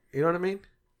 You know what I mean?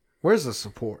 Where's the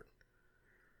support?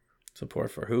 Support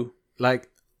for who? Like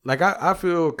I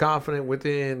feel confident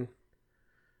within,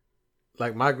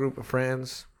 like, my group of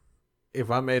friends.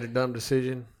 If I made a dumb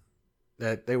decision,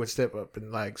 that they would step up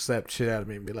and, like, slap shit out of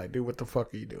me and be like, dude, what the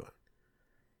fuck are you doing?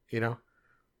 You know?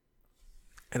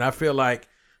 And I feel like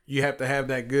you have to have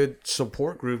that good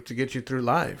support group to get you through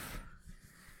life.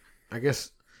 I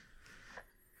guess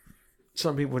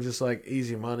some people just like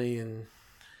easy money and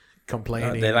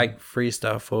complaining. They like free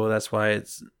stuff, fool. That's why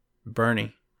it's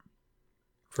Bernie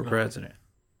for president.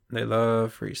 They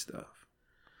love free stuff.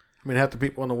 I mean, half the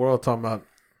people in the world talking about.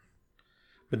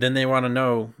 But then they want to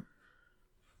know,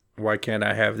 why can't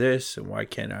I have this and why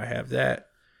can't I have that?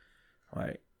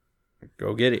 Like,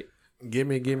 go get it.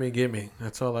 Gimme.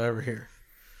 That's all I ever hear.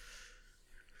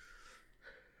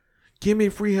 Give me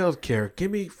free health care. Give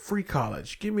me free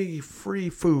college. Give me free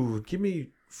food. Give me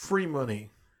free money.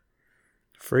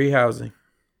 Free housing.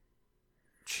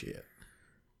 Shit.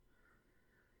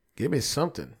 Give me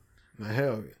something. The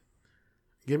hell.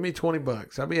 Give me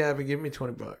 $20. I'll be happy. Give me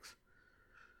 $20.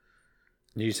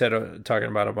 You said talking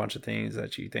about a bunch of things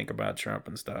that you think about Trump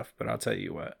and stuff, but I'll tell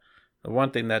you what. The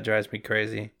one thing that drives me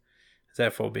crazy is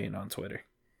that fool being on Twitter.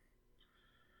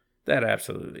 That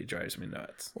absolutely drives me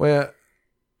nuts. Well,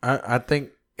 I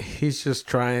think he's just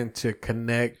trying to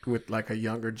connect with, like, a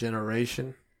younger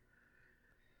generation.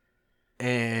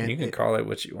 And you can call it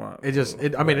what you want. It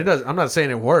does. I'm not saying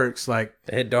it works. Like,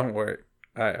 it don't work.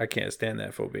 I can't stand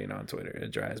that fool being on Twitter.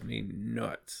 It drives me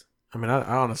nuts. I mean, I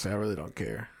honestly, I really don't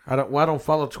care. I don't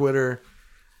follow Twitter.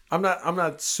 I'm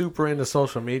not super into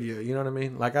social media. You know what I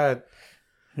mean? Like,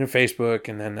 Your Facebook,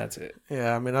 and then that's it.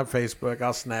 Yeah, I mean, I'm Facebook.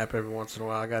 I'll Snap every once in a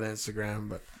while. I got Instagram,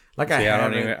 but like,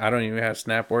 I don't even have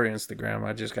Snap or Instagram.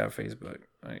 I just got Facebook.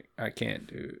 Like, I can't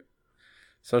do it.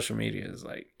 Social media is,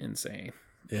 like, insane.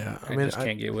 Yeah, I mean, I just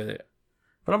can't get with it.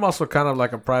 But I'm also kind of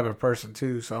like a private person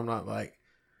too, so I'm not like,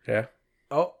 yeah.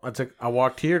 Oh, I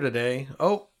walked here today.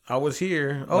 Oh, I was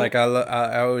here. Oh, like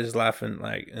I was laughing,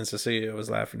 like, and Cecilia was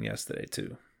laughing yesterday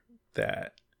too,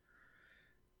 that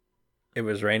it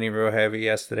was raining real heavy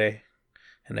yesterday,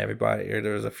 and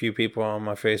there was a few people on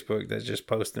my Facebook that's just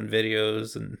posting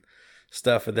videos and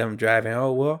stuff of them driving.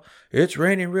 Oh, well, it's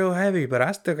raining real heavy, but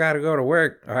I still got to go to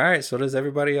work. All right, so does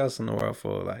everybody else in the world.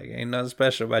 For like, ain't nothing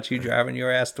special about you driving your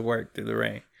ass to work through the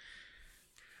rain.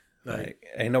 Like,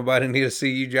 ain't nobody need to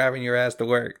see you driving your ass to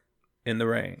work in the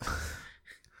rain.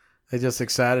 They just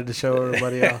excited to show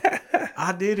everybody else.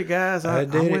 I did it, guys. I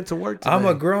went to work today. I'm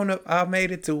a grown up. I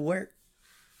made it to work.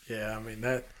 Yeah, I mean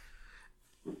that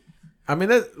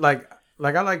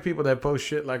like I like people that post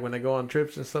shit like when they go on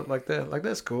trips and stuff like that. Like,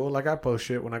 that's cool. Like, I post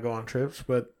shit when I go on trips,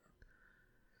 but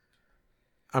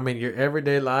I mean, your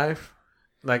everyday life,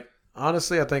 like,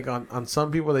 honestly, I think on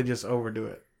some people they just overdo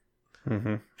it.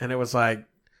 Mm-hmm. And it was like,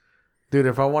 dude,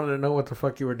 if I wanted to know what the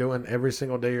fuck you were doing every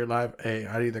single day of your life, hey,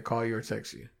 I'd either call you or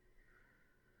text you.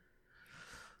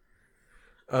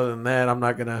 Other than that, I'm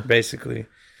not gonna. Basically,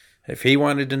 if he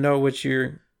wanted to know what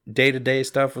your day-to-day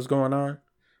stuff was going on,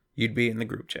 you'd be in the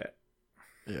group chat.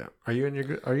 Yeah. Are you in your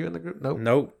group? Are you in the group?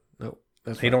 Nope. Nope.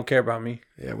 That's he don't care about me.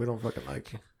 Yeah, we don't fucking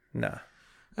like you. Nah.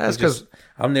 That's because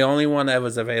I'm the only one that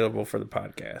was available for the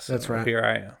podcast. That's right. Here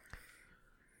I am.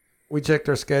 We checked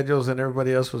our schedules and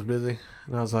everybody else was busy,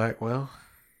 and I was like, well,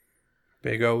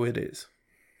 Big O it is.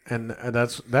 And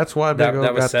that's why Big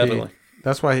O got settling.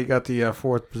 That's why he got the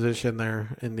fourth position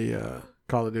there in the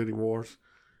Call of Duty Wars.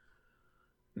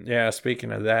 Yeah,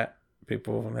 speaking of that,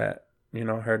 people that,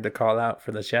 heard the call out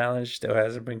for the challenge still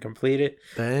hasn't been completed.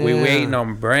 Damn. We waiting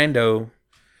on Brando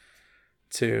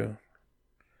to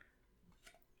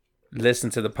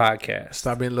listen to the podcast.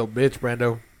 Stop being a little bitch,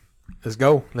 Brando. Let's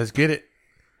go. Let's get it.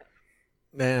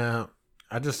 Now,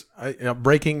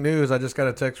 breaking news. I just got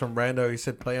a text from Brando. He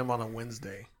said play him on a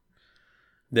Wednesday.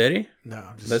 Did he? No.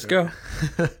 I'm just Let's go.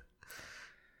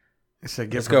 He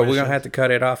said, let's go. We're going to have to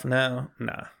cut it off now.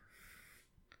 Nah.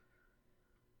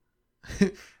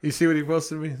 You see what he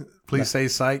posted me? Please say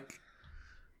psych.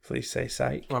 Please say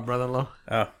psych. My brother-in-law.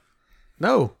 Oh.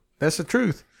 No, that's the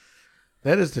truth.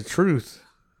 That is the truth.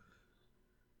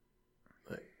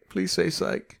 Like, please say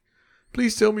psych.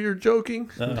 Please tell me you're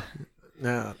joking.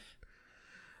 No.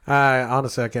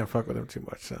 Honestly, I can't fuck with him too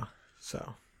much.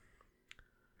 So.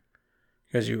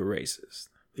 Because you were racist.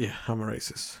 Yeah, I'm a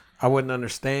racist. I wouldn't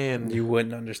understand. You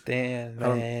wouldn't understand,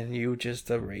 man. You just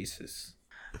a racist.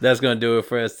 That's going to do it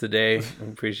for us today. We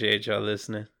appreciate y'all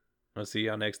listening. I'll see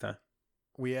y'all next time.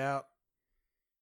 We out.